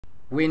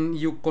When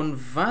you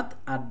convert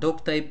a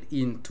doc type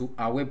into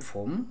a web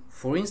form,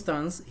 for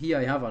instance, here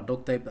I have a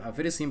doc type, a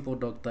very simple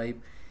doc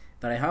type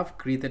that I have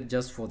created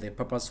just for the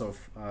purpose of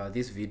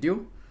this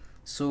video.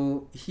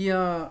 So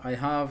here I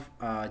have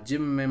a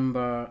gym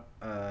member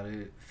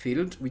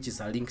field, which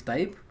is a link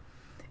type,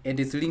 and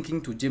it's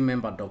linking to gym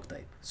member doc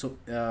type. So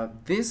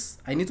this,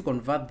 I need to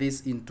convert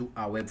this into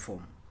a web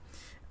form.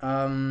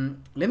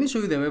 Let me show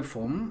you the web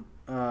form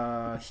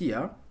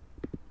here.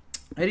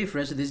 I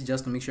refresh this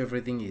just to make sure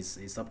everything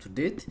is up to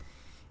date.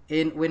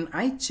 And when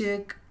I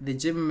check the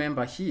gym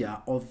member here,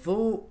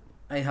 although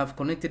I have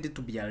connected it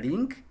to be a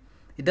link,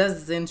 it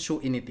doesn't show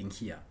anything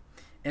here.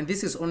 And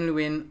this is only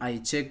when I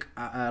check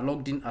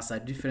logged in as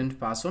a different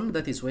person.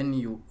 That is when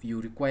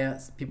you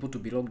require people to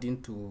be logged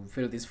in to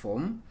fill this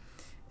form.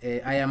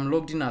 I am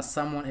logged in as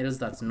someone else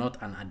that's not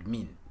an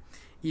admin.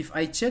 If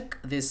I check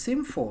the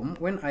same form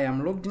when I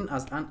am logged in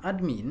as an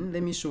admin,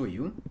 let me show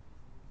you.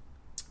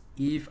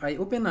 If I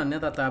open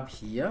another tab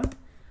here,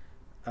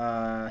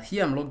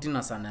 here I'm logged in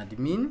as an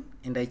admin,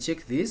 and I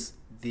check this,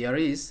 there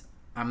is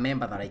a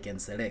member that I can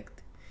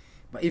select.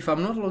 But if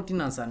I'm not logged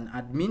in as an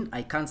admin,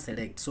 I can't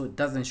select, so it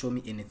doesn't show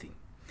me anything.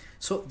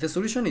 So the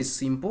solution is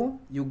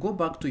simple. You go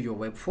back to your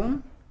web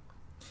form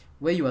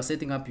where you are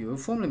setting up your web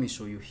form. Let me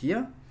show you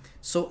here.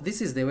 So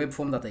this is the web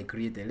form that I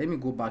created. Let me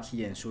go back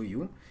here and show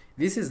you.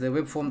 This is the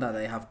web form that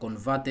I have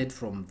converted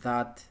from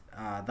that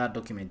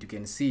document.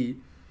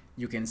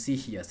 You can see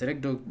here,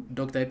 select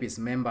doc type is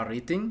member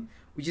rating,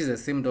 which is the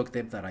same doc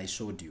type that I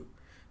showed you.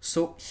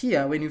 So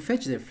here, when you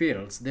fetch the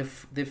fields,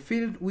 the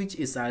field which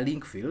is a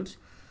link field,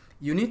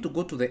 you need to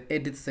go to the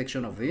edit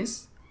section of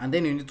this, and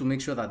then you need to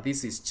make sure that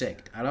this is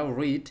checked. Allow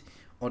read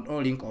on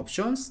all link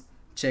options,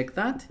 check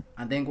that,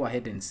 and then go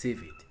ahead and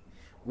save it.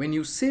 When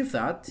you save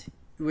that,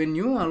 when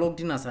you are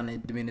logged in as an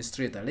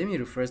administrator, let me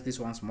refresh this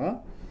once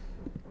more.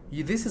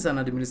 This is an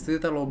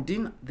administrator logged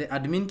in, the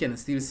admin can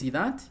still see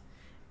that.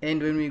 And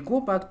when we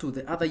go back to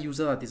the other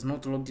user that is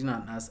not logged in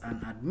as an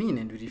admin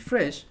and we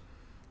refresh,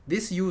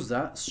 this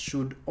user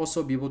should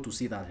also be able to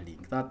see that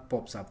link that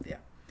pops up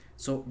there.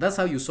 So that's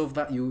how you solve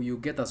that. You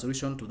get a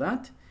solution to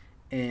that.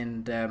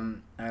 And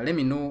let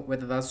me know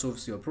whether that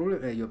solves your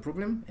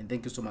problem. And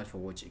thank you so much for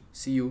watching.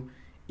 See you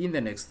in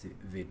the next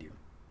video.